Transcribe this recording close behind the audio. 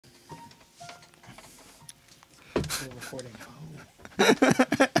Recording.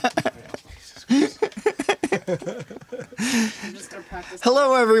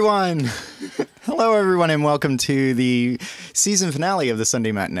 Hello, everyone. Hello, everyone, and welcome to the season finale of the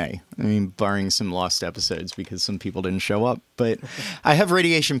Sunday Matinee. I mean, barring some lost episodes because some people didn't show up, but I have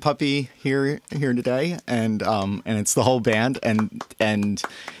Radiation Puppy here today, and it's the whole band, and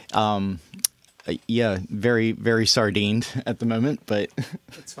yeah, very sardined at the moment, but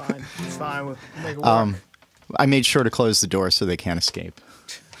it's fine. It's fine. We'll make it work. I made sure to close the door so they can't escape.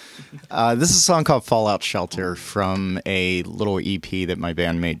 This is a song called Fallout Shelter from a little EP that my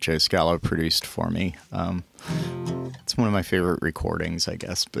bandmate Joe Scalo produced for me. It's one of my favorite recordings, I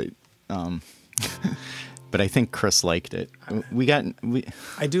guess, but I think Chris liked it.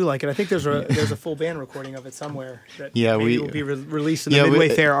 I do like it. I think there's a full band recording of it somewhere that maybe will be released in the Midway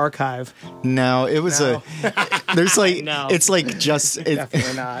Fair archive. No, it was there's like no. It's like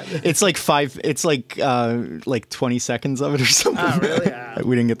definitely not. It's like 20 seconds of it or something. Oh, really? Yeah.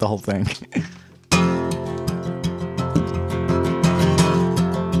 We didn't get the whole thing.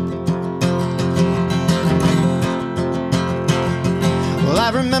 Well, I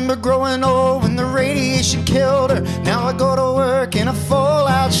remember growing old when the radiation killed her. Now I go to work in a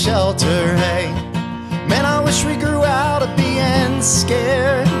fallout shelter. Hey, man, I wish we grew out of being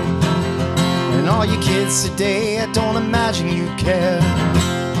scared. And all you kids today, I don't imagine you care.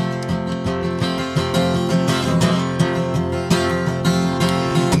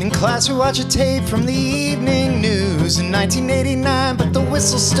 And in class we watch a tape from the evening news in 1989, but the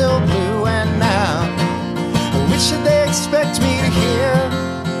whistle still blew. And now, which should they expect me to hear?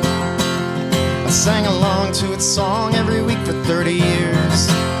 I sang along to its song every week for 30 years.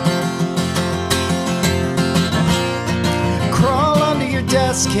 Crawl under your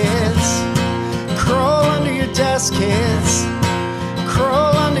desk, kids. Crawl under your desk, kids.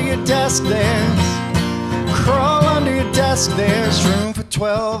 Crawl under your desk, there's. Crawl under your desk, there's room for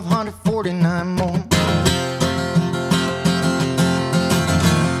 1,249 more.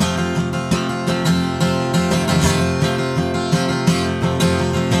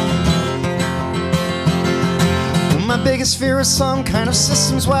 My biggest fear is some kind of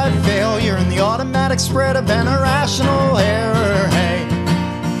systems-wide failure and the automatic spread of an irrational error. Hey,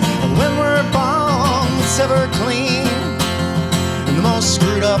 when we're a bomb that's ever clean, and the most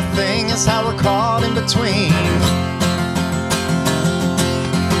screwed up thing is how we're caught in between.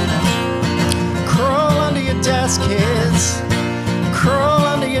 Crawl under your desk, kids. Crawl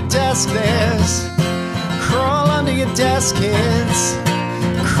under your desk, there's. Crawl under your desk, kids.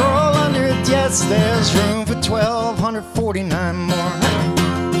 Crawl under your desk, there's room for 1,249 more.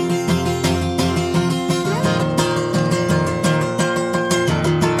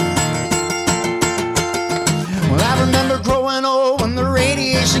 Well, I remember growing old when the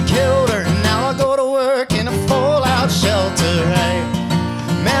radiation killed her, and now I go to work in a fallout shelter. Hey,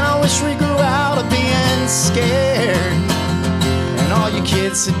 man, I wish we grew out of being scared. And all you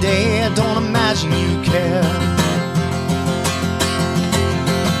kids today, I don't imagine you care.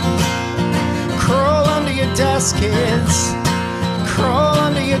 Crawl under your desk, kids. Crawl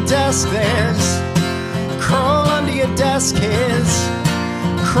under your desk, there's. Crawl under your desk, kids.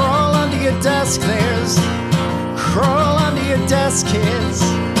 Crawl under your desk, there's. Crawl under your desk, kids.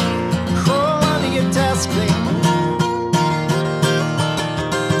 Crawl under your desk, there's.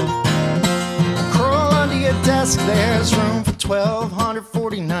 Crawl under your desk, there's room for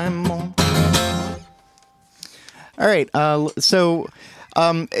 1,249 more. All right, so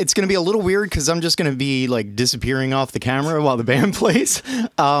it's going to be a little weird because I'm just going to be like disappearing off the camera while the band plays.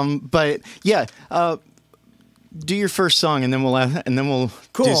 But yeah, do your first song and then we'll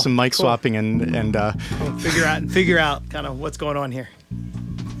do some mic swapping and we'll figure out kind of what's going on here.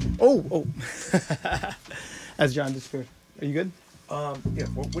 Oh, as John disappeared. Are you good? Yeah.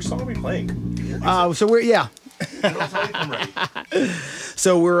 Which song are we playing? So we're I'm ready.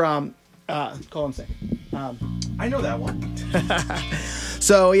 So we're call and sing. I know that one.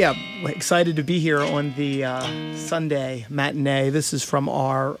 So yeah, excited to be here on the Sunday Matinee. This is from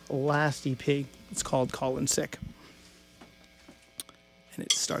our last EP. It's called Call in Sick. And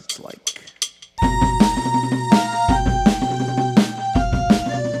it starts like...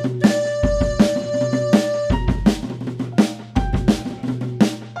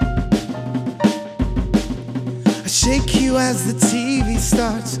 I shake you as the TV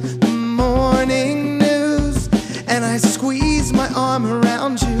starts the morning news, and I squeeze my arm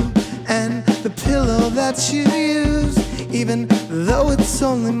around you and the pillow that you use. Even though it's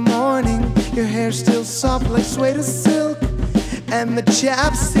only morning, your hair's still soft like suede silk, and the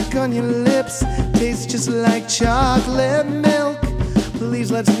chapstick on your lips tastes just like chocolate milk. Please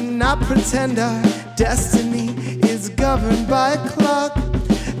let's not pretend our destiny is is governed by a clock,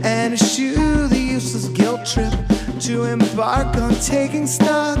 and eschew the useless guilt trip to embark on taking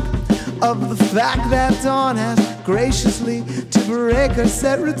stock of the fact that dawn has graciously to break our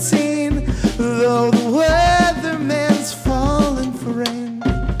set routine. Though the weatherman's fallen for rain,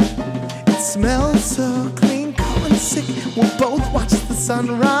 it smells so clean, cold and sick. We'll both watch the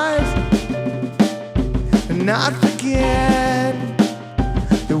sunrise and not forget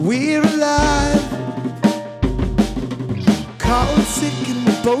that we're alive. Cold and sick, and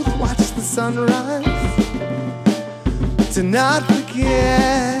we'll both watch the sunrise to not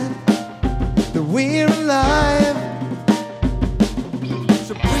forget that we're alive.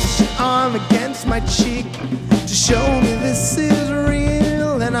 So push your arm against my cheek to show me this is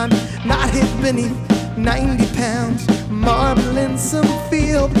real, and I'm not hit beneath 90 pounds marble in some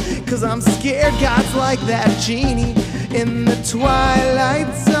field, 'cause I'm scared God's like that genie in the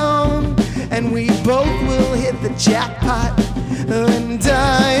twilight zone, and we both will hit the jackpot and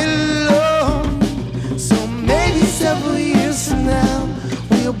die alone. So maybe several years from now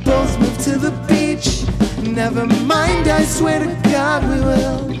we'll both move to the beach. Never mind, I swear to God we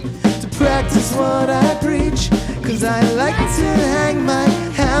will, to practice what I preach. 'Cause I like to hang my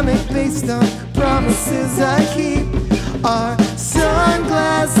hammock based on promises I keep. Our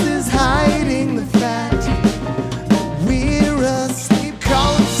sunglasses hiding the fact that we're asleep.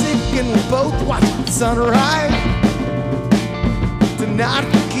 Calling sick, and we'll both watch the sunrise to not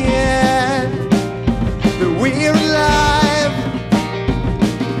forget that we're alive.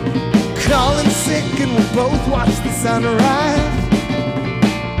 Calling sick, and we'll both watch the sunrise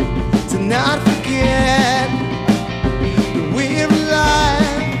to not forget that we're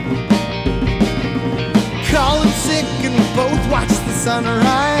alive. Calling sick, and we'll both watch the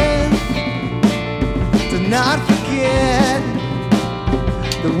sunrise to not forget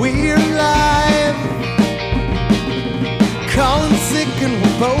that we're alive. Calling sick, and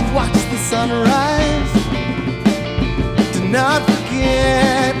we'll both watch the sunrise to not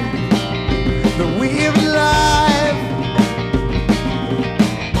forget that we're alive.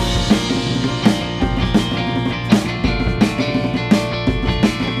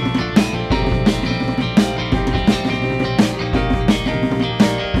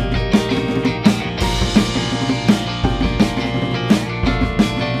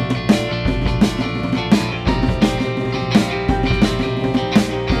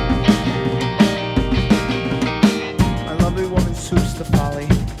 My lovely woman swoops the folly,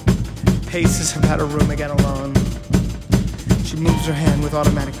 paces about her room again alone. She moves her hand with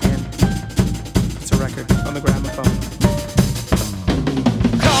automatic hand. It's a record on the gramophone.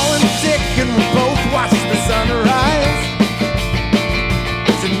 Calling sick, and we both watch the sunrise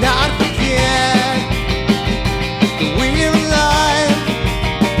to not forget that we're alive.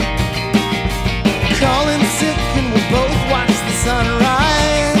 Calling sick, and we both watch the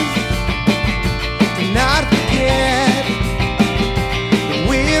sunrise to not forget that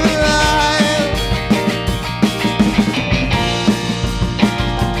we're alive.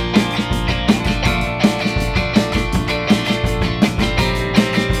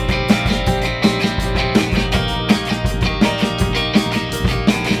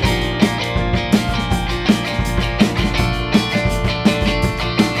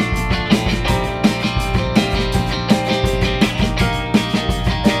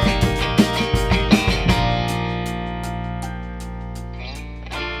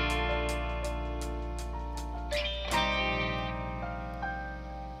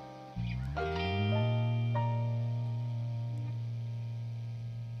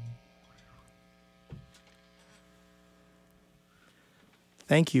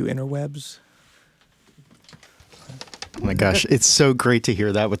 Thank you, interwebs. Oh my gosh, it's so great to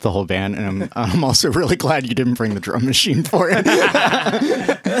hear that with the whole band, and I'm also really glad you didn't bring the drum machine for it.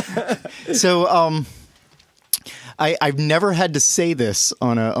 So, I've never had to say this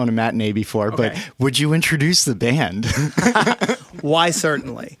on a matinee before, but would you introduce the band? Why,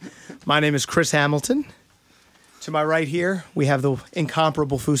 certainly. My name is Chris Hamilton. To my right here, we have the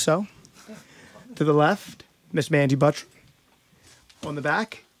incomparable Fuso. To the left, Miss Mandy Butcher. On the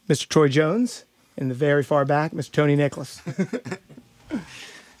back, Mr. Troy Jones. In the very far back, Mr. Tony Nicholas.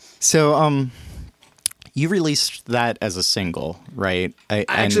 So, you released that as a single, right?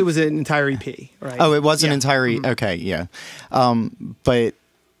 Actually, it was an entire EP, right? Oh, it was an entire EP. Okay, yeah. But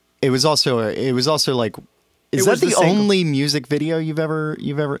it was also like, is that the only music video you've ever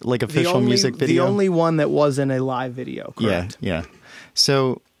like official music video? The only one that wasn't a live video. Correct. Yeah.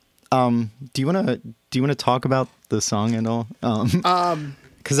 So, do you want to talk about the song and all?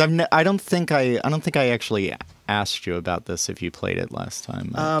 Because I don't think I actually asked you about this if you played it last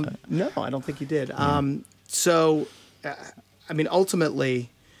time. No, I don't think you did. So I mean, ultimately,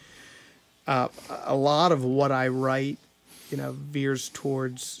 a lot of what I write, veers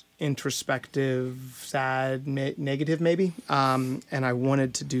towards introspective, sad, negative maybe. And I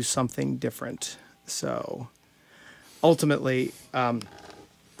wanted to do something different. So ultimately,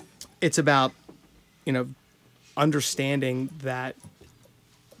 it's about, understanding that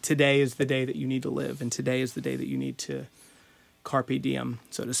today is the day that you need to live, and today is the day that you need to carpe diem,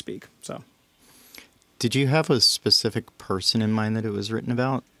 so to speak. So, did you have a specific person in mind that it was written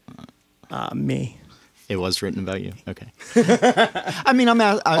about? Me. It was written about you. Okay. I mean,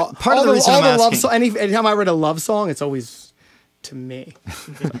 part of the reason I'm asking. Anytime I write a love song, it's always to me.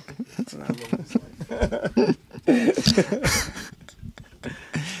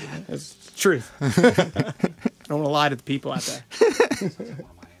 It's truth. I don't want to lie to the people out there.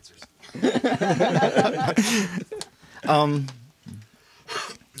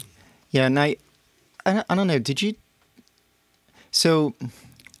 Yeah, and I don't know. Did you? So,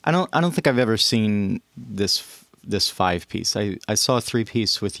 I don't think I've ever seen this 5-piece. I saw a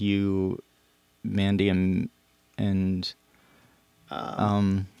 3-piece with you, Mandy, and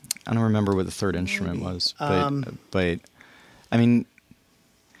I don't remember what the third instrument was, but I mean,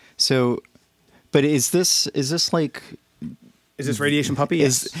 so, but is this like? Is this Radiation Puppy?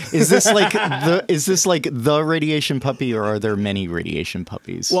 Is this like the Radiation Puppy, or are there many Radiation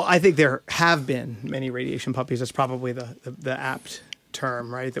Puppies? Well, I think there have been many Radiation Puppies. That's probably the apt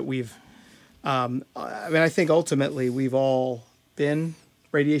term, right? That we've. I mean, I think ultimately we've all been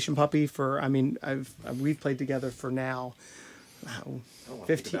Radiation Puppy for. I mean, we've played together for now.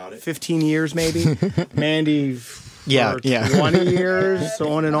 15 years maybe. Mandy. Yeah, 20 years,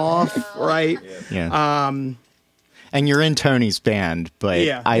 so on and off, right? Yeah. And you're in Tony's band, but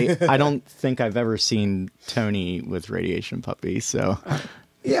yeah. I don't think I've ever seen Tony with Radiation Puppy, so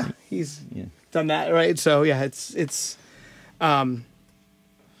yeah, he's done that, right? So yeah, it's yeah.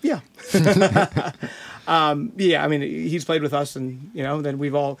 Yeah, I mean, he's played with us, and then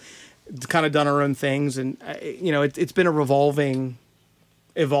we've all kind of done our own things, and it's been a evolving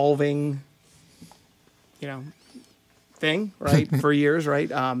thing, right? For years,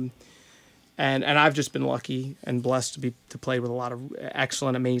 right? And I've just been lucky and blessed to play with a lot of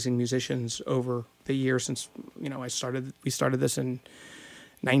excellent, amazing musicians over the years since we started this in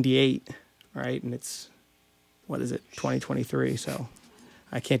 '98, right? And it's 2023, so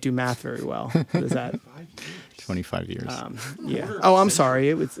I can't do math very well. What is that? 25 years. Yeah. Oh, I'm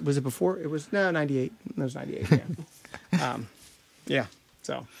sorry. Was it before? It was 98. It was 98. Yeah. Yeah.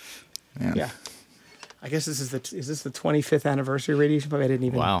 So. Yeah. I guess is this the 25th anniversary of Radiation Puppy? I didn't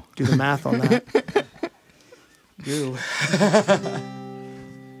even do the math on that.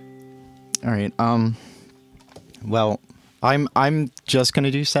 All right. Well, I'm just gonna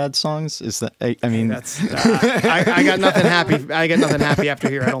do sad songs. Is that? I mean, that's. I got nothing happy. I got nothing happy after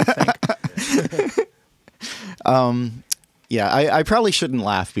here. I don't think. Yeah, I probably shouldn't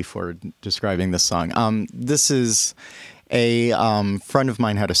laugh before describing this song. This is. A friend of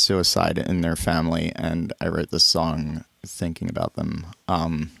mine had a suicide in their family, and I wrote this song thinking about them.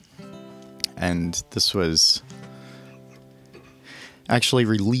 And this was actually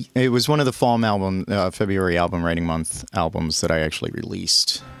released. It was one of the fall February album writing month albums that I actually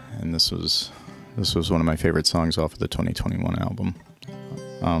released, and this was one of my favorite songs off of the 2021 album.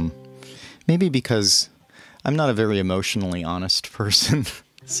 Maybe because I'm not a very emotionally honest person,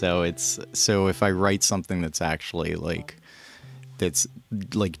 so if I write something that's actually that's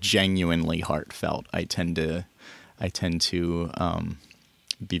genuinely heartfelt, I tend to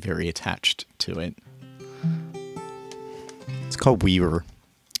be very attached to it. It's called Weaver,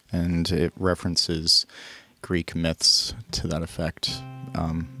 and it references Greek myths to that effect,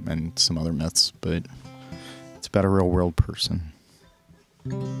 and some other myths, but it's about a real world person.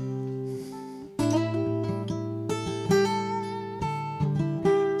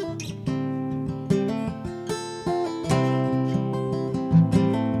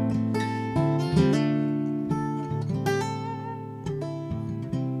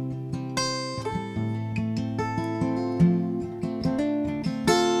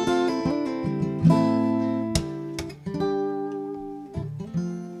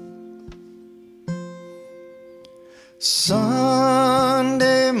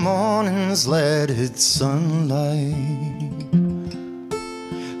 Sunday mornings leaded sunlight,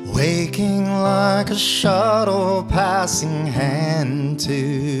 waking like a shuttle passing hand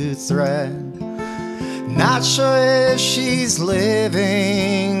to thread. Not sure if she's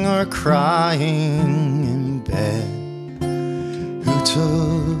living or crying in bed. Who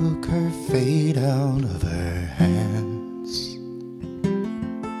took her fate out of her hands?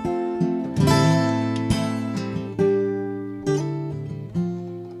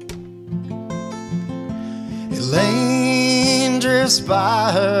 lives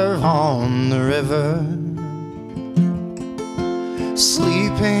by her on the river,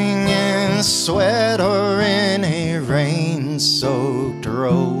 sleeping in sweat or in a rain-soaked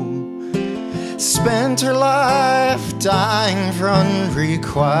robe. Spent her life dying for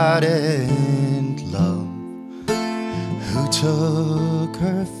unrequited love. Who took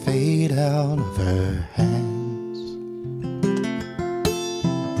her fate out of her hands?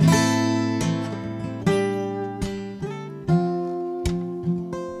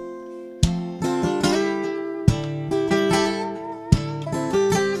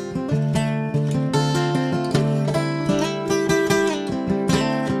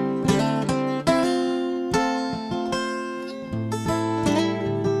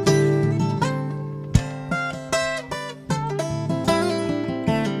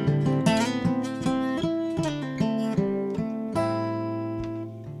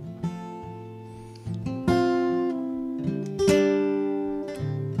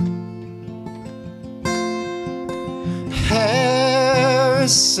 Hair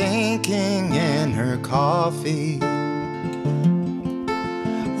sinking in her coffee,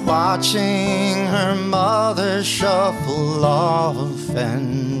 watching her mother shuffle off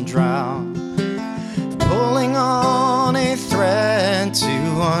and drown, pulling on a thread to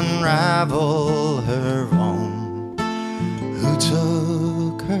unravel her own. Who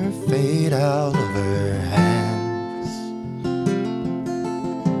took her fate out of her hands?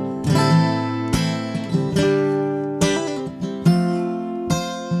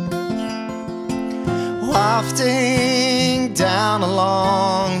 Wafting down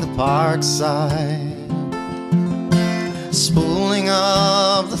along the park side, spooling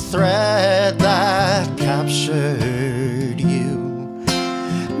up the thread that captured you.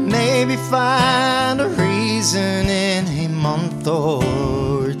 Maybe find a reason in a month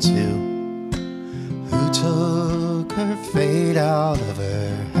or two. Who took her fate out of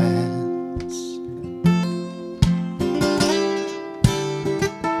her hands?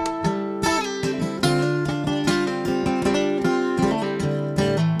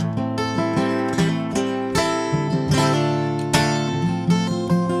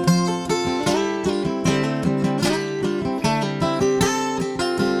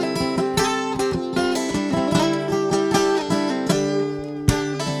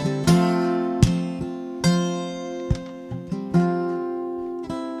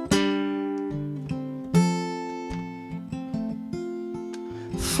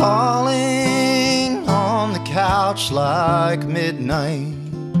 Falling on the couch like midnight,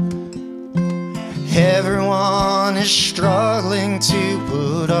 everyone is struggling to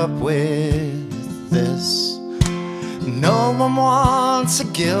put up with this. No one wants a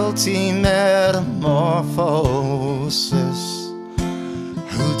guilty metamorphosis.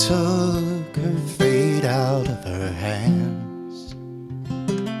 Who took her fate out of her hands?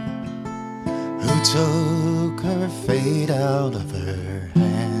 Who took her fate out of her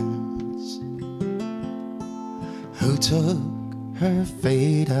hands? Who took her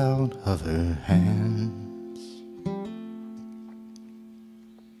fate out of her hands?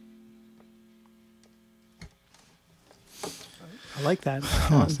 I like that.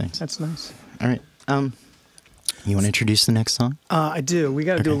 Oh, thanks. That's nice. All right. You want to introduce the next song? I do. We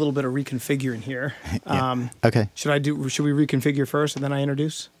got to do a little bit of reconfiguring here. Yeah. Okay. Should we reconfigure first and then I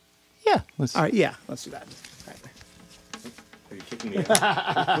introduce? Yeah. All right. Yeah. Let's do that. All right. Are you kicking me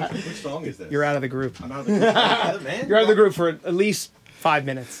out? Which song is this? You're out of the group. I'm out of the group. Man. You're out of the group for at least 5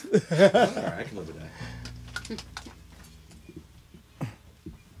 minutes. All right, I can live with that.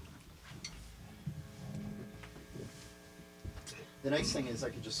 The nice thing is I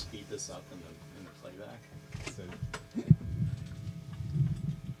could just speed this up in the playback. So.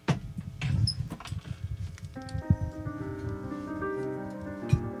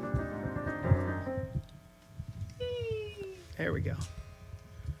 There we go.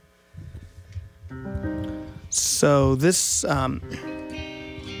 So this, oh,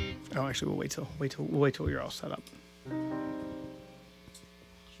 actually, we'll wait till you're all set up. Should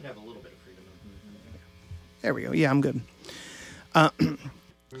have a little bit of freedom of movement. There we go. Yeah, I'm good.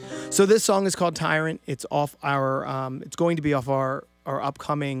 So this song is called Tyrant. It's off our, it's going to be off our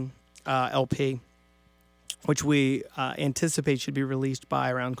upcoming LP, which we anticipate should be released by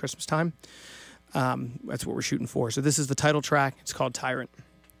around Christmas time. That's what we're shooting for. So this is the title track. It's called Tyrant.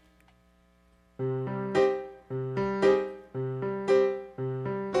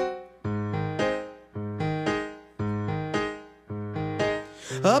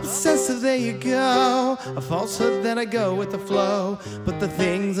 Obsessive, there you go. A falsehood, then I go with the flow. Put the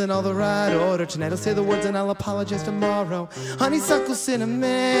things in all the right order. Tonight I'll say the words and I'll apologize tomorrow. Honeysuckle,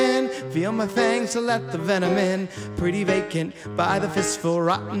 cinnamon, feel my fangs to let the venom in. Pretty vacant by the fistful,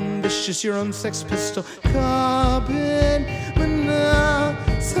 rotten, vicious, your own Sex Pistol. Carbon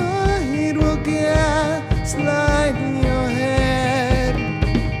monoxide will gaslight your head.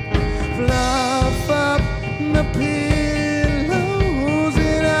 Fluff up my pillows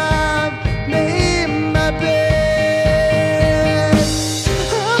and I've made my bed.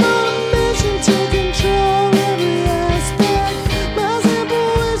 I'm on a mission to control every aspect. My simple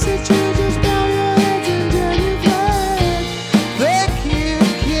wish that you just bow your heads and genuflect. Think you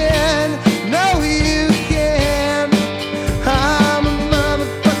can, no you can. I'm a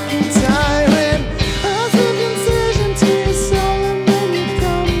motherfucking tyrant. I slip incision to your soul and then you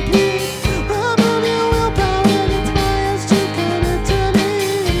complete. Rob of your willpower, that's my ass to commit to me.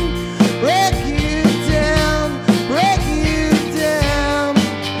 Break you down, break you down.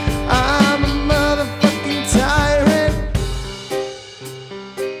 I'm a motherfucking tyrant.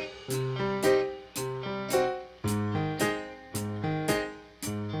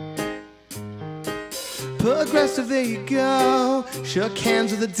 Progressive, there you go. Shook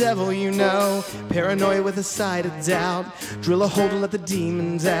hands with the devil, you know. Paranoia with a side of doubt. Drill a hole to let the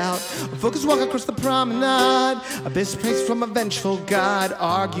demons out. A focused walk across the promenade. Abyss praise from a vengeful god.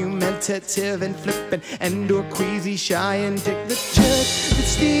 Argumentative and flippant. And/or queasy, shy and dick. The church, the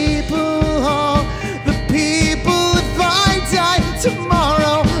steeple hall. The people, if I die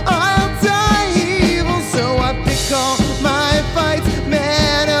tomorrow, I'll die evil. So I pick all my fights,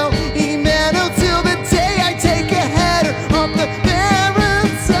 mano, emano, till the day I take a header off the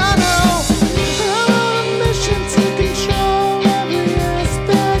Verrazano. I'm on a mission to control every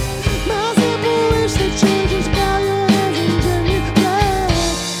aspect. My simple wish that you just bow your heads and genuflect.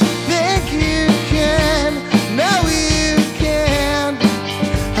 Think you can, no you can.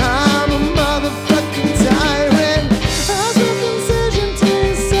 I'm a motherfucking tyrant. I slip incision to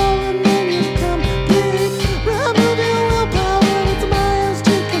your soul and then you complete. Remove your willpower, it's my ass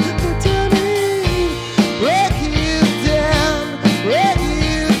to commit to me. Break you down, break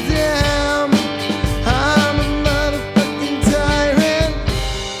you down. I'm a motherfucking tyrant.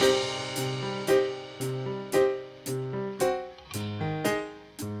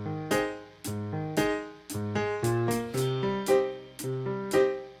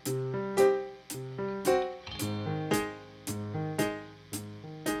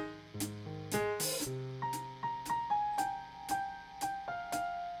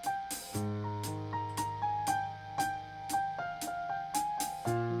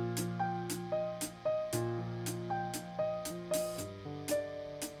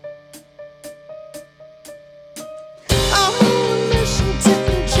 I'm on a mission to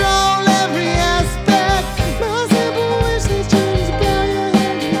control every aspect. My simple wish is just bow your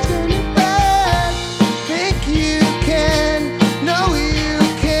head and genuflect. Think you can, no you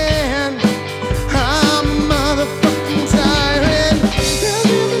can. I'm a motherfucking tyrant. There's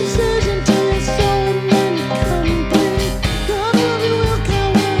an incision to your soul and then you complete. God of your will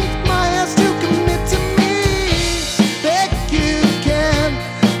count, it's my ass to commit to me. Think you can,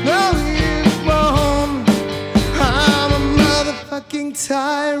 no you won't. I'm a motherfucking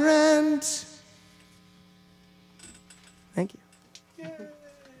tyrant. Thank you.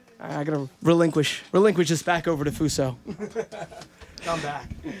 All right, I gotta relinquish this back over to Fuso. Come back.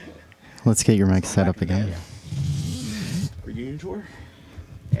 Let's get your mic set up again. Reunion tour?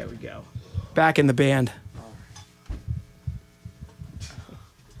 There we go. Back in the band.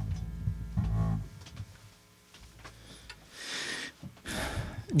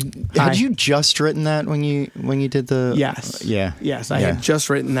 Hi. Had you just written that when you did the? Yes. Yeah. Yes, I Yeah. had just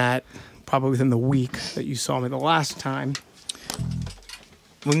written that probably within the week that you saw me the last time.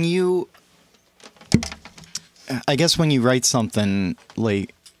 When you, I guess when you write something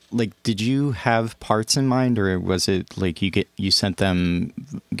like did you have parts in mind, or was it like you sent them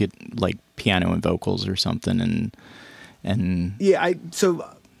like piano and vocals or something, and Yeah,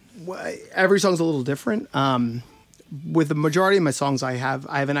 every song's a little different. With the majority of my songs, I have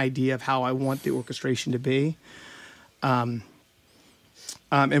an idea of how I want the orchestration to be. And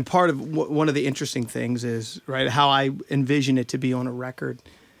part of one of the interesting things is, right, how I envision it to be on a record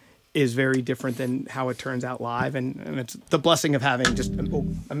is very different than how it turns out live. And it's the blessing of having just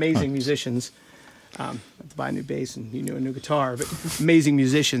amazing musicians. I have to buy a new bass and a new guitar, but amazing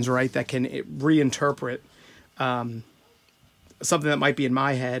musicians, right, that can reinterpret something that might be in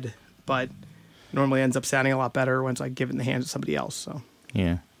my head, but normally ends up sounding a lot better once I give it in the hands of somebody else. So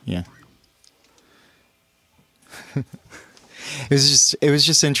yeah. It was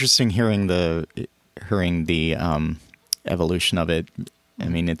just interesting hearing the evolution of it. I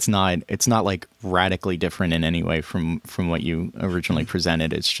mean, it's not like radically different in any way from what you originally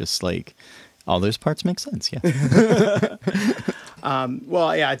presented. It's just like all those parts make sense. Yeah.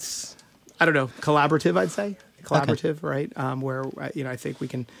 Well, yeah, it's, I don't know, collaborative, I'd say. Collaborative, okay. Right? Where, you know, I think we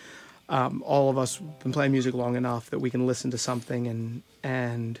can, all of us been playing music long enough that we can listen to something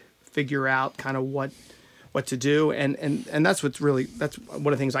and figure out kind of what to do. And that's what's really, that's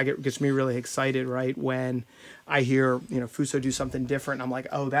one of the things gets me really excited, right? When I hear, you know, Fuso do something different, I'm like,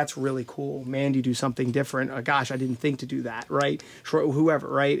 oh, that's really cool. Mandy do something different. Oh, gosh, I didn't think to do that, right? Whoever,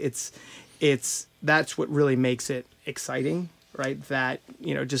 right? That's what really makes it exciting, right? That,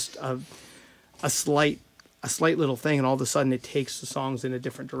 you know, just a slight little thing, and all of a sudden it takes the songs in a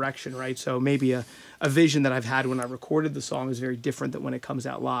different direction, right? So maybe a vision that I've had when I recorded the song is very different than when it comes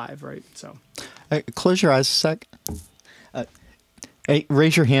out live, right? So close your eyes a sec. Hey,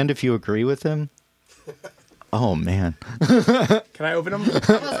 raise your hand if you agree with him. Oh, man. Can I open them? I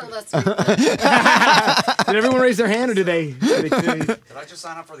wasn't listening. Did everyone raise their hand, or did they? Did I just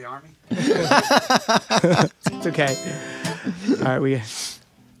sign up for the Army? It's okay. All right,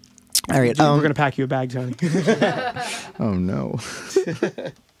 all right, we're going to pack you a bag, Tony. Oh, no.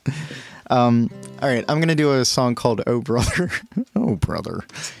 All right, I'm going to do a song called Oh Brother. Oh, brother.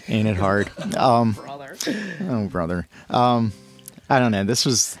 Ain't it hard? Brother. Oh, brother. I don't know. This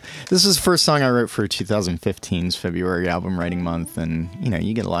was the first song I wrote for 2015's February album writing month, and you know,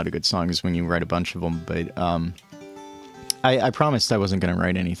 you get a lot of good songs when you write a bunch of them. But I promised I wasn't going to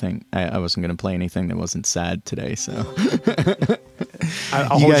write anything. I wasn't going to play anything that wasn't sad today. So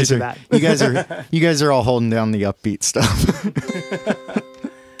I'll hold you to that. You guys are all holding down the upbeat stuff.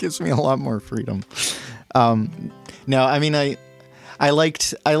 Gives me a lot more freedom. No, I mean I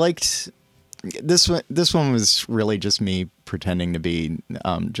liked. This one was really just me pretending to be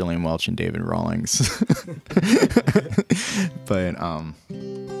Gillian Welch and David Rawlings. But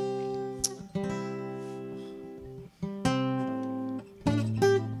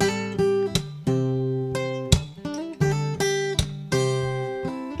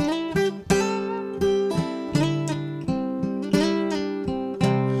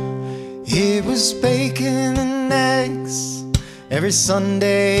it was bacon and eggs every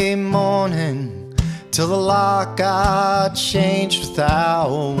Sunday morning, till the lock got changed without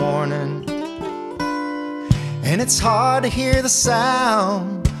warning. And it's hard to hear the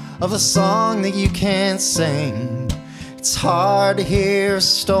sound of a song that you can't sing. It's hard to hear a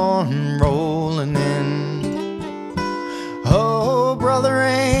storm rolling in. Oh, brother,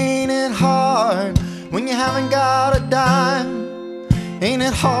 ain't it hard when you haven't got a dime? Ain't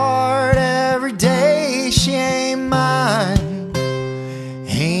it hard every day she ain't mine?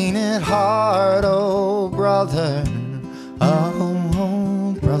 Ain't it hard, oh brother,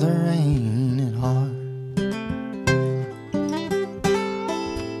 oh brother, ain't it hard?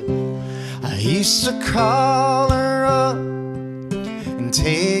 I used to call her up and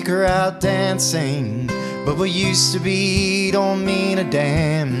take her out dancing, but what used to be don't mean a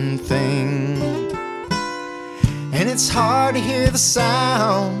damn thing. And it's hard to hear the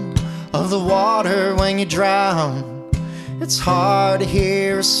sound of the water when you drown. It's hard to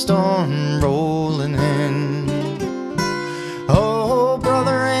hear a storm rolling in. Oh,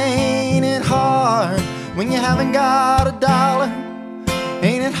 brother, ain't it hard when you haven't got a dollar?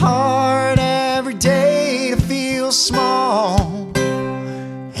 Ain't it hard every day to feel small?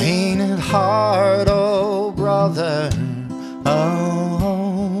 Ain't it hard, oh, brother,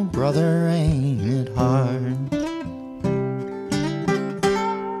 ain't it hard?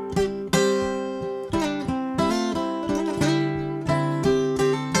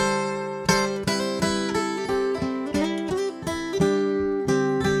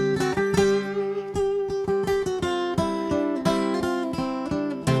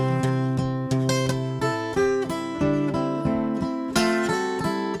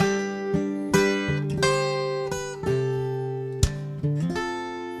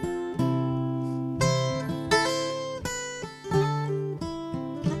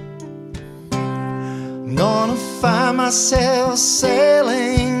 Gonna find myself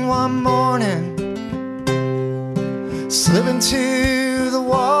sailing one morning, slipping to the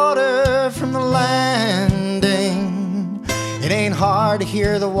water from the landing. It ain't hard to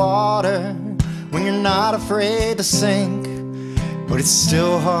hear the water when you're not afraid to sink, but it's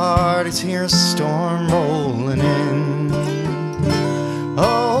still hard to hear a storm rolling in.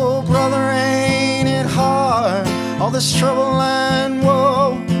 Oh, brother, ain't it hard, all this trouble and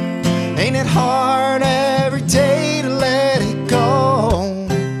woe? Ain't it hard every day to let it go?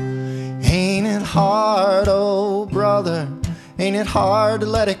 Ain't it hard, oh brother, it hard to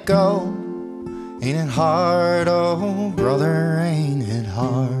let it go? Ain't it hard, oh brother, ain't it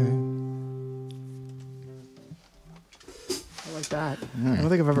hard? I like that. I don't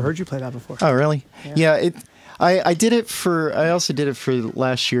think I've ever heard you play that before. Oh, really? Yeah. Yeah. I did it for. I also did it for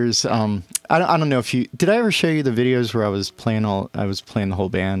last year's. I don't know if you did. I ever show you the videos where I was playing the whole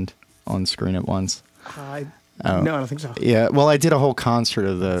band on screen at once. No, I don't think so. Yeah. Well, I did a whole concert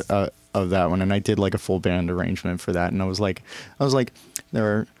of that one, and I did like a full band arrangement for that. And I was like,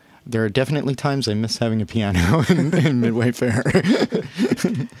 there are definitely times I miss having a piano in Midway Fair.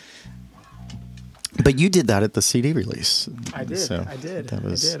 But you did that at the CD release. I did. So I did. That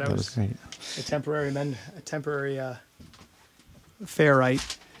was great. A temporary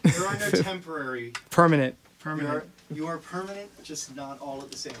fairite. There are no temporary. Permanent. You are permanent, just not all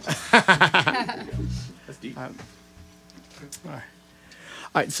at the same time. That's deep. All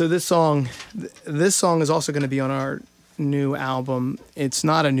right. So this song is also going to be on our new album. It's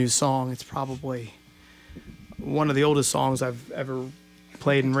not a new song. It's probably one of the oldest songs I've ever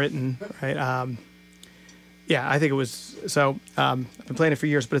played and written. Right. Yeah, I think it was. So I've been playing it for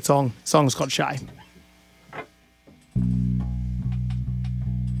years, but the song is called Shy.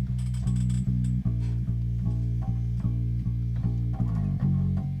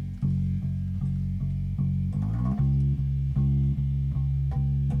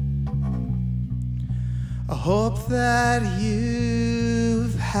 I hope that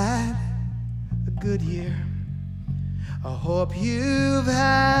you've had a good year. I hope you've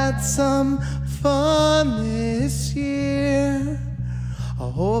had some fun this year. I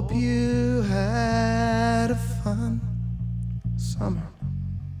hope you had a fun summer.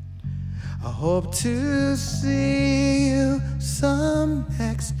 I hope to see you some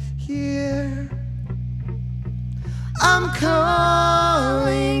next year. I'm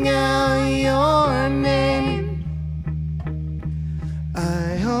calling out your name.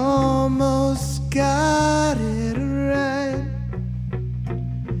 I almost got it right.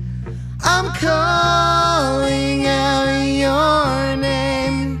 I'm calling out your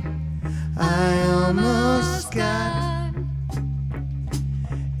name. I almost got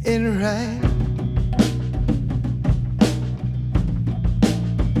it right.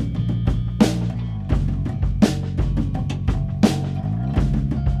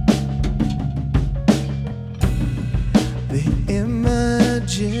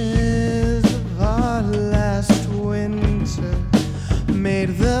 Images of our last winter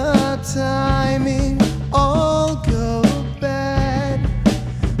made the timing all go bad.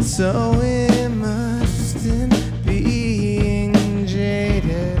 So immersed in being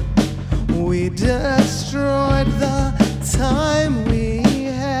jaded, we destroyed the time we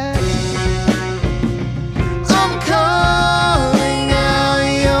had. I'm calling out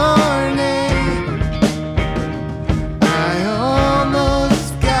your name. I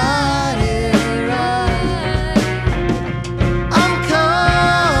almost got it right. I'm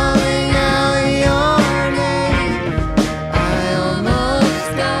calling out your name. I almost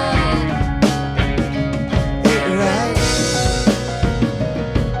got it right.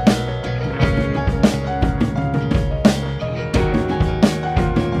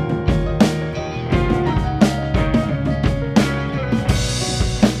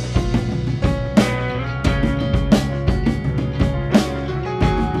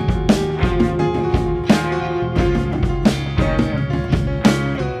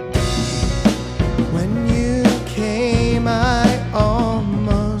 When you came, I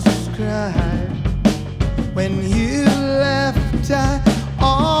almost cried. When you left, I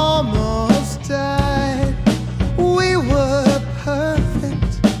almost died. We were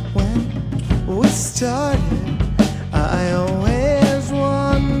perfect when we started. I always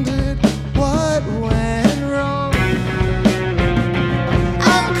wondered what went wrong.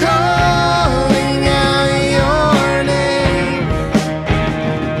 I'm calling out your name.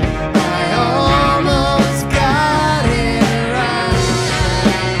 I almost got it right.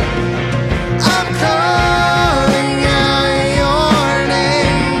 I'm calling out your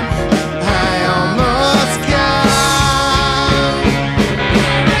name. I almost got it right.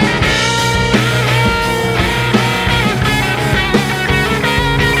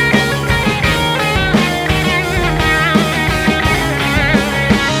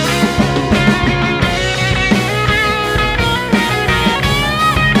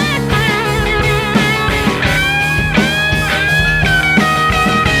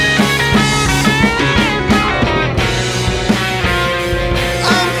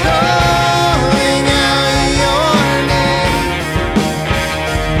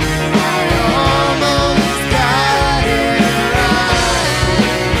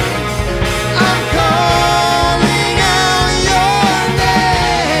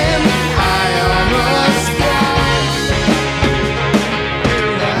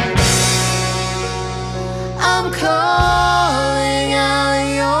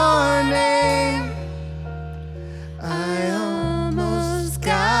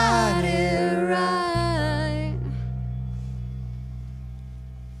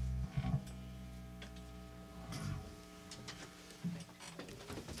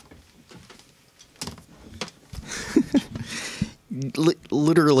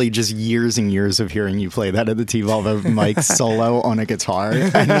 literally just years and years of hearing you play that at the T-Volvo mic solo on a guitar,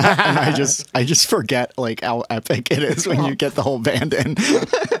 and I just forget like how epic it is when you get the whole band in.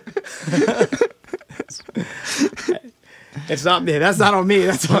 It's not me. That's not on me.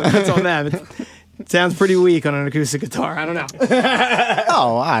 That's on them. It sounds pretty weak on an acoustic guitar. I don't know.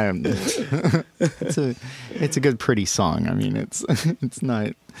 It's a good, pretty song. I mean, it's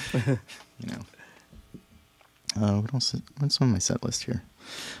not, you know. What else? What's on my set list here?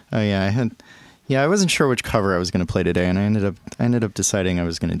 Oh yeah, I wasn't sure which cover I was going to play today, and I ended up deciding I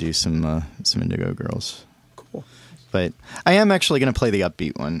was going to do some Indigo Girls. Cool. But I am actually going to play the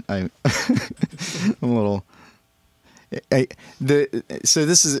upbeat one. I'm a little. So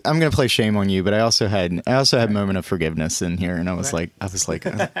this is, I'm gonna play Shame on You, but I also had Moment of Forgiveness in here, and I was like I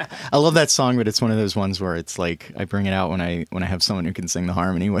love that song, but it's one of those ones where it's like I bring it out when I have someone who can sing the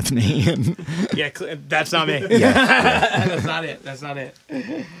harmony with me. And yeah, that's not me. Yeah. That's not it.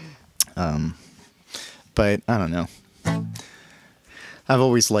 But I don't know. I've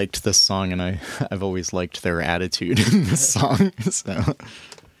always liked this song, and I've always liked their attitude in this song. So.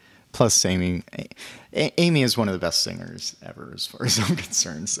 Plus, Amy is one of the best singers ever, as far as I'm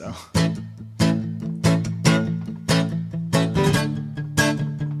concerned. So,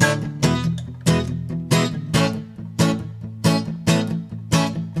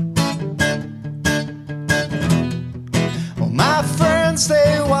 well, my friends,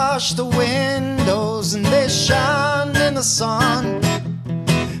 they wash the windows and they shine in the sun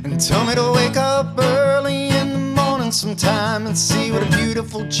and tell me to wake up early in the morning sometime and see what a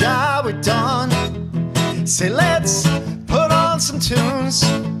beautiful job we've done. Say, let's put on some tunes,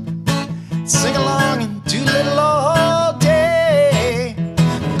 sing along and do little all day.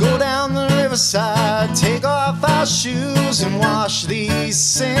 Go down the riverside, take off our shoes and wash these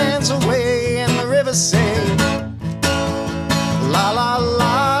sins away. And the river say, la la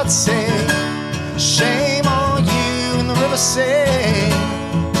la, I'd say, shame on you. And the river say,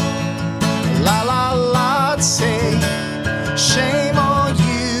 la la la, I'd say, shame on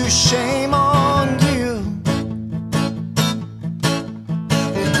you, shame on you.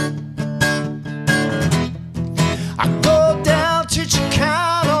 I go down to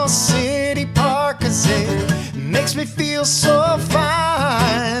Chicano City Park 'cause it makes me feel so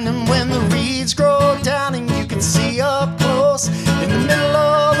fine. And when the reeds grow down and you can see up close in the middle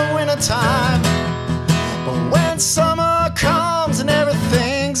of the winter time. But when summer comes and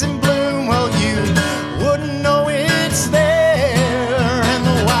everything's in bloom, well, you wouldn't know it's there. And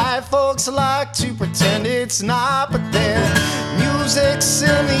the white folks like to pretend it's not, but their music's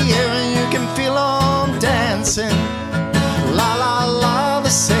in the air and you can feel them dancing. La la la, they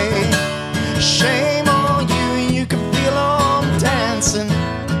say, shame on you, and you can feel them dancing.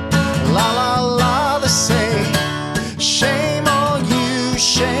 La la la, they say, shame on you,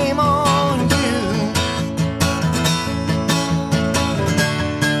 shame on you.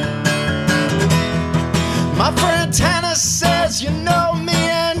 My friend Tanner says, you know, me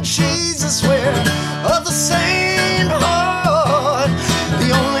and Jesus, we're of the same heart.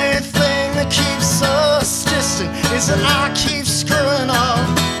 The only thing that keeps us distant is that I keep screwing up.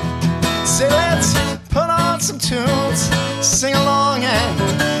 Say, let's put on some tunes, sing along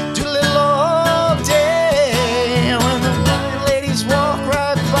and do a little all day. When the ladies walk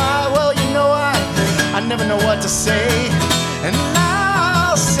right by, well, you know, I never know what to say. And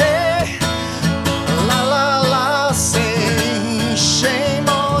I'll say, la la la, say, shame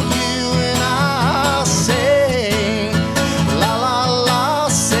on you. And I'll say, la la la,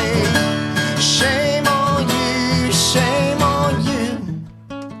 say, shame on you, shame on you.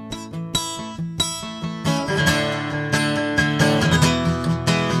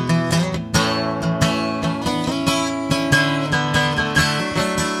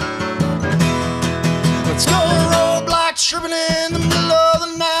 Let's go roadblock tripping in the middle of the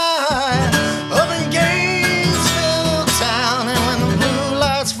night up in Gainesville town. And when the blue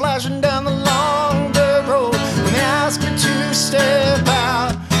lights flashing down the long dirt road, when they ask me to step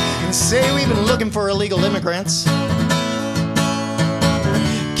out and say we've been looking for illegal immigrants,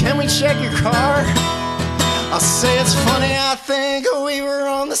 can we check your car? I'll say it's funny, I think we were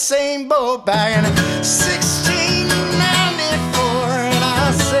on the same boat back in 1694. And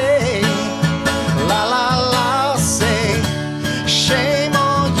I say, la la la, say, shame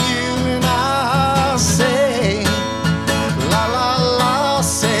on you. And I'll say, la la la,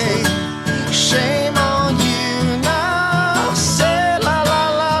 say, shame on you. And I'll say, la la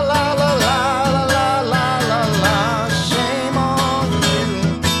la la la la la la la la, shame on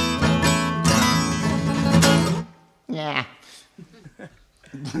you. Yeah.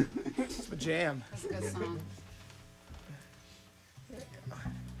 It's a jam. That's a good song.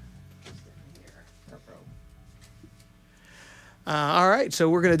 All right, so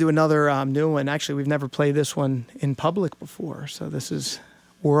we're going to do another new one. Actually, we've never played this one in public before, so this is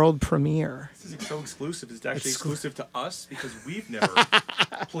world premiere. This is so exclusive. It's actually exclusive to us because we've never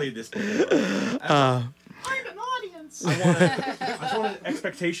played this before. I'm an audience. I want an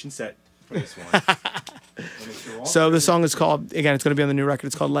expectation set for this one. So the song is called, again, it's going to be on the new record.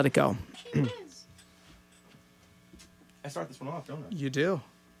 It's called Let It Go. I start this one off, don't I? You do.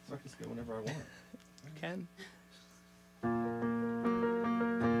 Start this whenever I want. You can.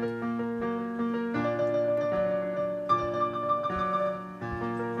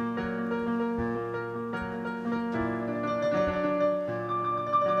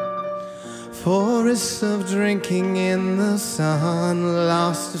 Forests of drinking in the sun,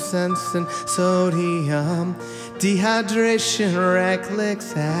 lost of sense and sodium, dehydration,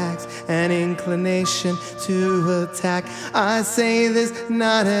 reckless acts, and inclination to attack. I say this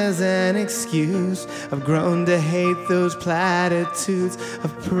not as an excuse. I've grown to hate those platitudes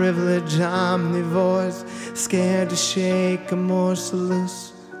of privilege omnivores, scared to shake a morsel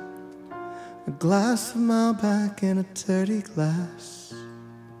loose. A glass of Malbec in a dirty glass.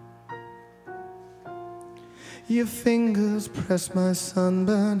 Your fingers press my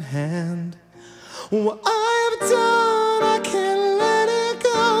sunburned hand. What I've done, I can't let it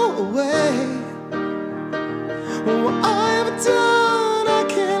go away. What I've done, I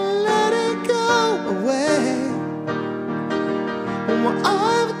can't let it go away. What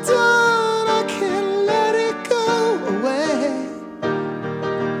I've done, I can't let it go away.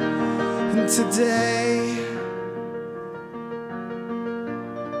 And today,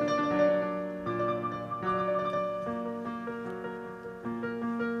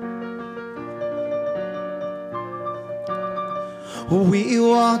 we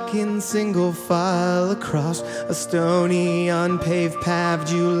walk in single file across a stony, unpaved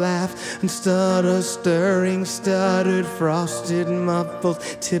path. You laugh and stutter, stirring, stuttered, frosted, muffled,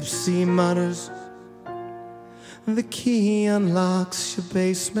 tipsy mutters. The key unlocks your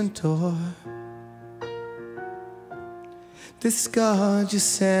basement door. Discard your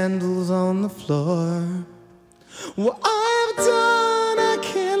sandals on the floor. What I've done, I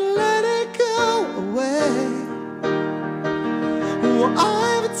can't let it go away. What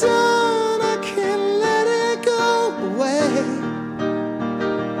I've done, I can't let it go away.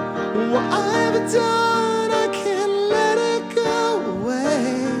 What I've done, I can't let it go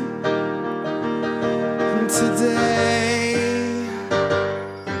away. And today,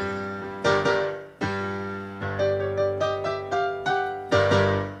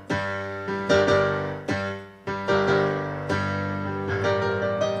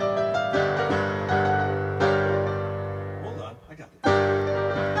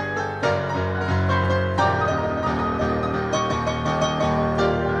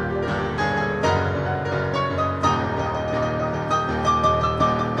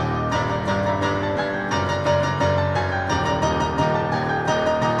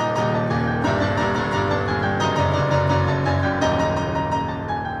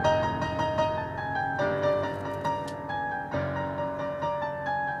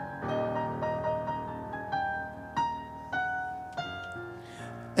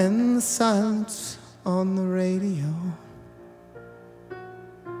 and the silence on the radio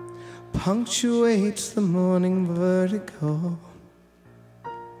punctuates the morning vertigo.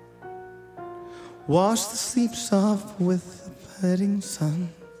 Wash the sleeps off with the budding sun,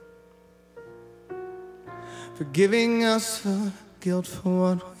 forgiving us for guilt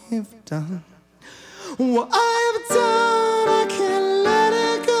for what we've done. What I've done, I can't let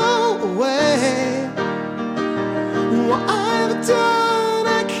it go away. What I've done,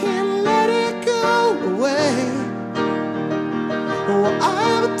 I can't let it go away. What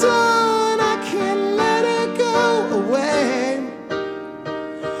I've done, I can't let it go away.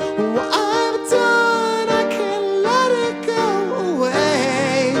 What I've done, I can't let it go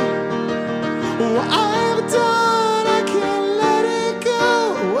away. What I've done, I can't let it go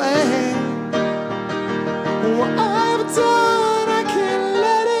away. What I've done, I can't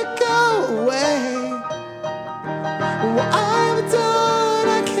let it go away. What I've done,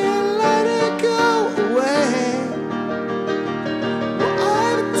 I can't let it go away. What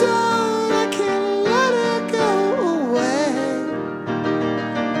I've done, I can't let it go away.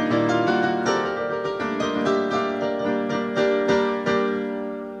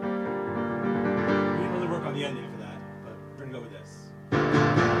 We didn't really work on the ending for that, but we're gonna go with this.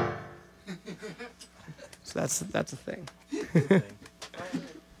 So that's a thing.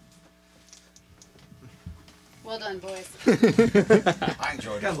 Well done, boys. I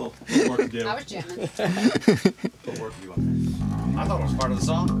enjoyed Got it. a little work to do. I was jamming. Little work to do on I thought it was part of the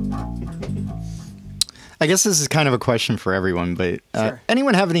song. I guess this is kind of a question for everyone, but Sure.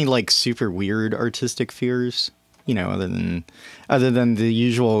 anyone have any like super weird artistic fears? You know, other than the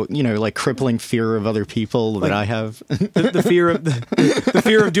usual, you know, like crippling fear of other people that I have. The fear of the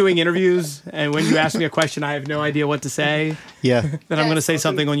fear of doing interviews, and when you ask me a question, I have no idea what to say. Yeah. That I'm going to say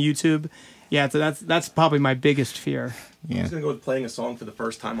something on YouTube. Yeah, so that's probably my biggest fear. I'm Yeah. just gonna go with playing a song for the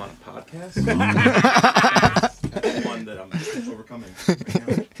first time on a podcast. That's one that I'm overcoming.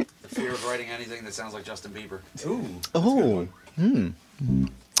 The fear of writing anything that sounds like Justin Bieber. Ooh. Oh.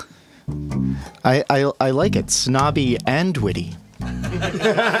 I like it. Snobby and witty.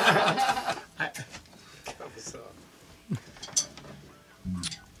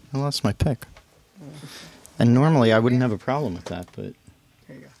 I lost my pick. And normally I wouldn't have a problem with that, but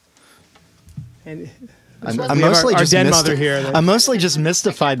There you go. And I'm we have mostly our just den mother here. I'm mostly just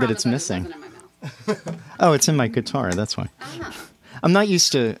mystified that it's Promise I missing. wasn't in my mouth. Oh, it's in my guitar. That's why. Ah. I'm not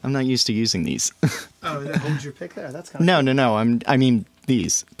used to using these. Oh, that holds your pick there. That's kind of No. I mean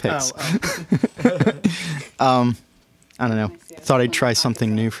these picks. Oh. I don't know. Thought I'd try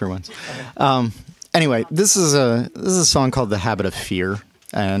something new for once. Anyway, this is a song called "The Habit of Fear,"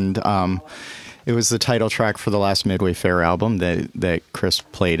 and it was the title track for the last Midway Fair album that Chris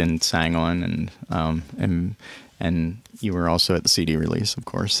played and sang on, and you were also at the CD release, of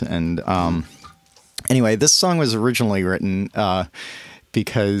course. And anyway, this song was originally written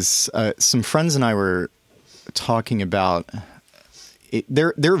because some friends and I were talking about.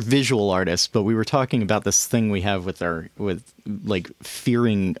 They're visual artists, but we were talking about this thing we have with like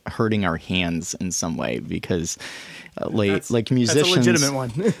fearing hurting our hands in some way because like musicians. That's a legitimate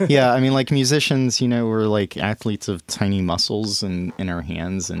one. Yeah, I mean, like musicians, you know, we're like athletes of tiny muscles in our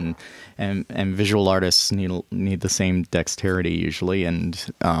hands, and visual artists need the same dexterity usually, and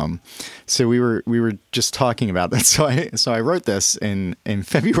so we were just talking about that. So I wrote this in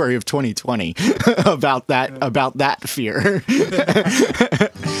February of 2020 about that fear,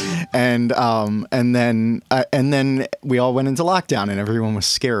 and then we all went into lockdown, and everyone was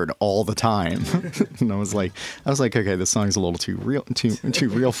scared all the time, and I was like, okay, this song's a little too real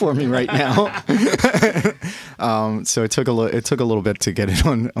for me right now. So it took a little bit to get it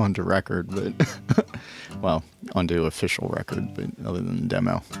onto record, but well, onto official record, but other than the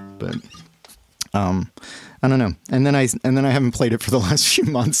demo. But I don't know. And then I haven't played it for the last few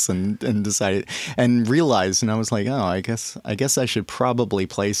months and decided and realized, and I was like, oh, I guess I should probably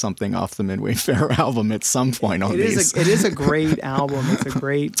play something off the Midway Fair album at some point on these. It is a great album. It's a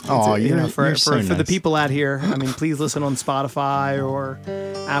great. You're so for the nice. people out here. I mean, please listen on Spotify or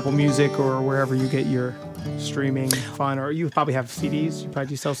Apple Music or wherever you get your streaming. Fine, or you probably have CDs. You probably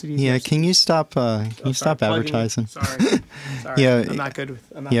do sell CDs. Yeah, can you stop? Stop plugging. advertising? Sorry. Yeah, I'm not good with.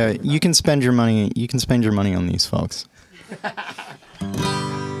 Yeah, you can spend your money. You can spend your money on these folks. No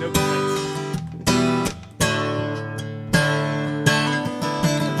complaints.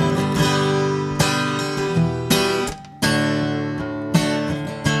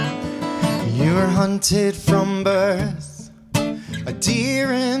 You were hunted from birth, a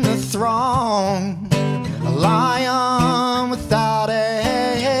deer in the throng, a lion without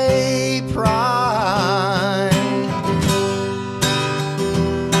a pride.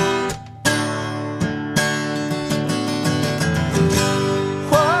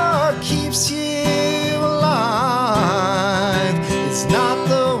 What keeps you alive? It's not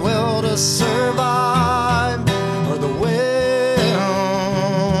the will to survive or the will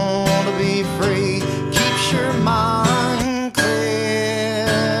to be free. Keeps your mind clear.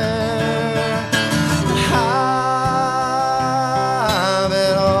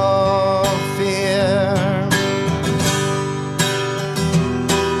 Habit of fear.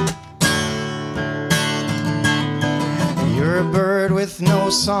 You're a bird with no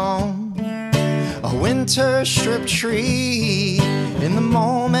song, a winter strip tree in the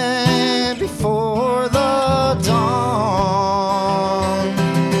moment before the dawn.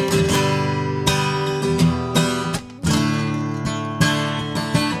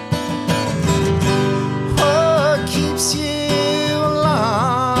 What keeps you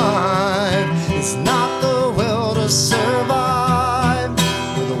alive is not the will to survive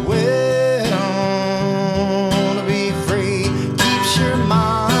or the will to be free. Keeps your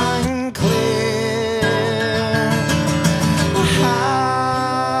mind clear.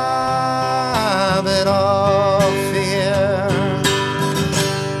 Habit of fear.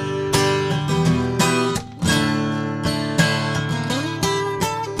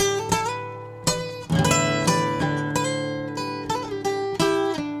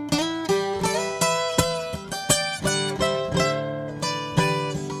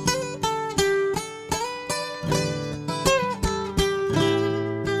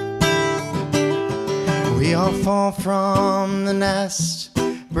 fall from the nest,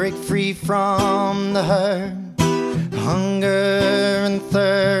 break free from the herd, hunger and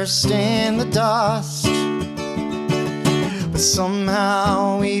thirst in the dust. But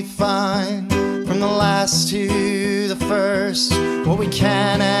somehow we find, from the last to the first, what we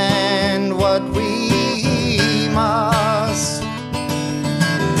can and what we must.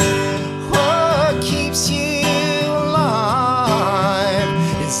 What keeps you alive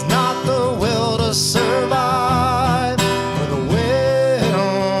is not the will to survive, or the will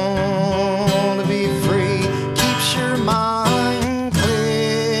to be free. Keeps your mind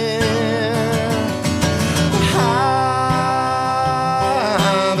clear. The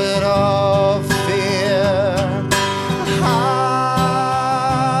habit of fear, the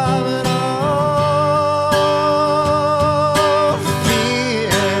habit of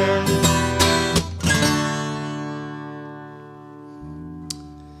fear.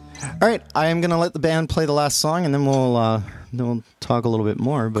 All right, I am gonna let the band play the last song, and then we'll talk a little bit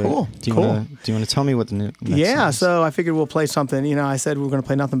more. But Cool, do you cool. want to tell me what the next song Yeah, is? so I figured we'll play something. You know, I said we were going to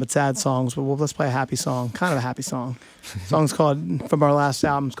play nothing but sad songs, but let's play a happy song, kind of a happy song. Song's called, from our last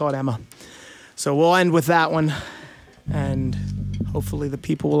album, it's called Emma. So we'll end with that one, and hopefully the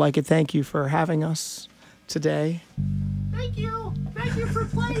people will like it. Thank you for having us today. Thank you. Thank you for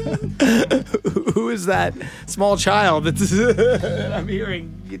playing. Who is that small child that's I'm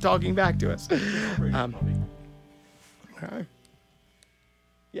hearing you talking back to us? Okay.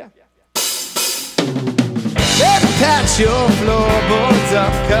 Yeah. Let me patch your floorboards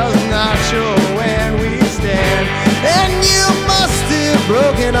up, cause I'm not sure when we stand. And you must have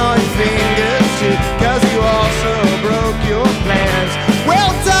broken all your fingers too, cause you also broke your plans.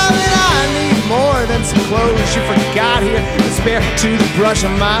 Well, darling, I need more than some clothes you forgot here to spare to the brush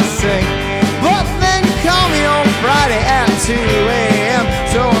of my sink. But then you call me on Friday at 2 a.m.,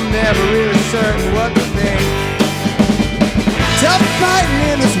 so I'm never really certain what to think. Tough fighting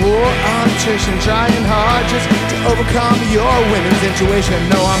in this war on attrition, trying hard just to overcome your women's intuition.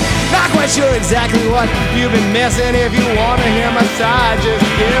 No, I'm not quite sure exactly what you've been missing. If you want to hear my side, just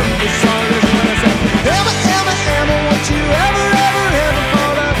give the song this when I say, Emma, Emma, Emma, won't you ever, ever, ever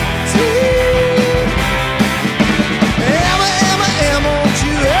fall asleep? Emma, Emma, Emma, won't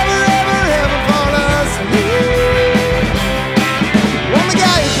you ever, ever, ever fall asleep? Well, the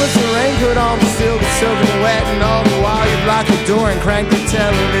guy who puts the raincoat on the silk is soaking wet, and all the while you block the door and crank the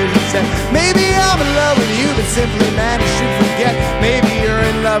television set. Maybe I'm in love with you, but simply managed to forget. Maybe you're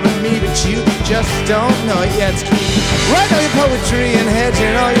in love with me, but you just don't know it yet. Write all your poetry and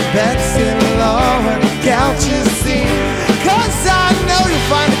hedging all your bets in a long couch you see. Cause I know you'll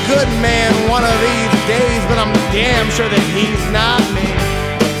find a good man one of these days, but I'm damn sure that he's not me.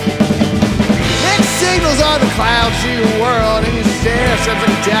 Mixed signals are the clouds to your world, and you stare such like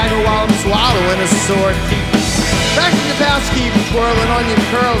a dagger while I'm swallowing a sword. Back to the house, keep twirling on your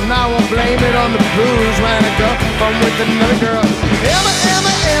curls, and I won't blame it on the booze when I go home with another girl. Emma,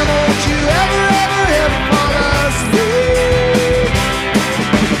 Emma, Emma, won't you ever, ever, ever fall asleep?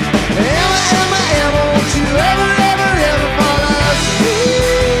 Emma, Emma, Emma, won't you ever, ever, ever fall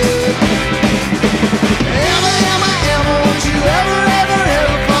asleep? Emma, Emma, Emma, won't you ever, ever,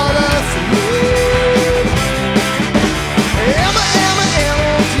 ever fall asleep? Emma, Emma, Emma,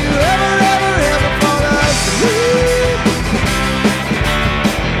 won't you ever, ever, ever fall asleep?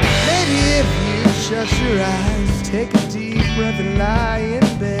 Maybe if you shut your eyes, take a deep breath and lie in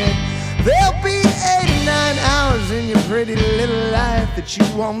bed, there'll be 8 or 9 hours in your pretty little life that you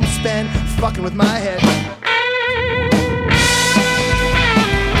won't spend fucking with my head.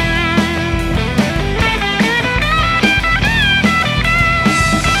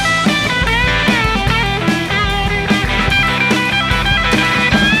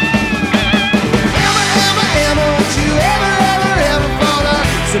 Emma, Emma, Emma, won't you ever, ever, ever fall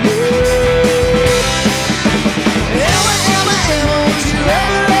asleep? Emma, Emma, Emma, won't you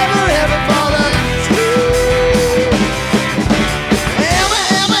ever, ever, ever fall asleep? Emma,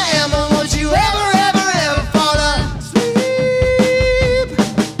 Emma, Emma, won't you ever, ever, ever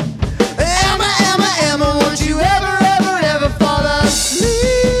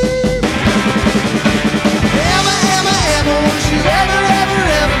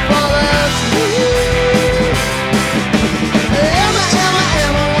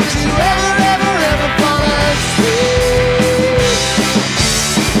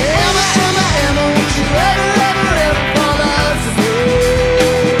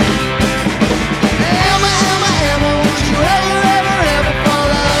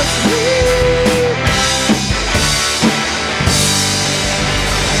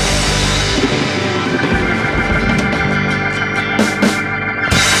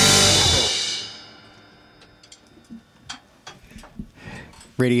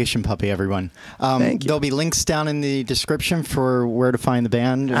Radiation Puppy, everyone. Thank you. There'll be links down in the description for where to find the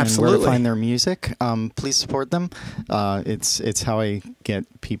band and where to find their music. Please support them. It's how I get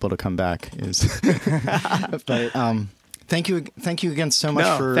people to come back. But thank you again so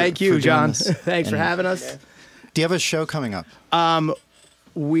much for thank you, for doing John. this. Thanks for having us. Do you have a show coming up?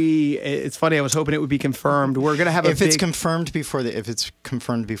 It's funny. I was hoping it would be confirmed. We're gonna have if it's confirmed before the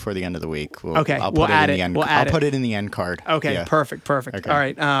end of the week. I'll put it in the end. I'll put it in the end card. Okay, yeah. perfect. Okay. All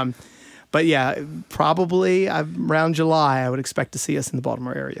right. But yeah, probably around July, I would expect to see us in the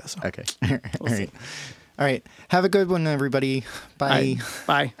Baltimore area. So. Okay. All right. Have a good one, everybody. Bye.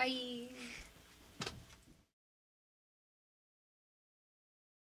 Bye. Bye.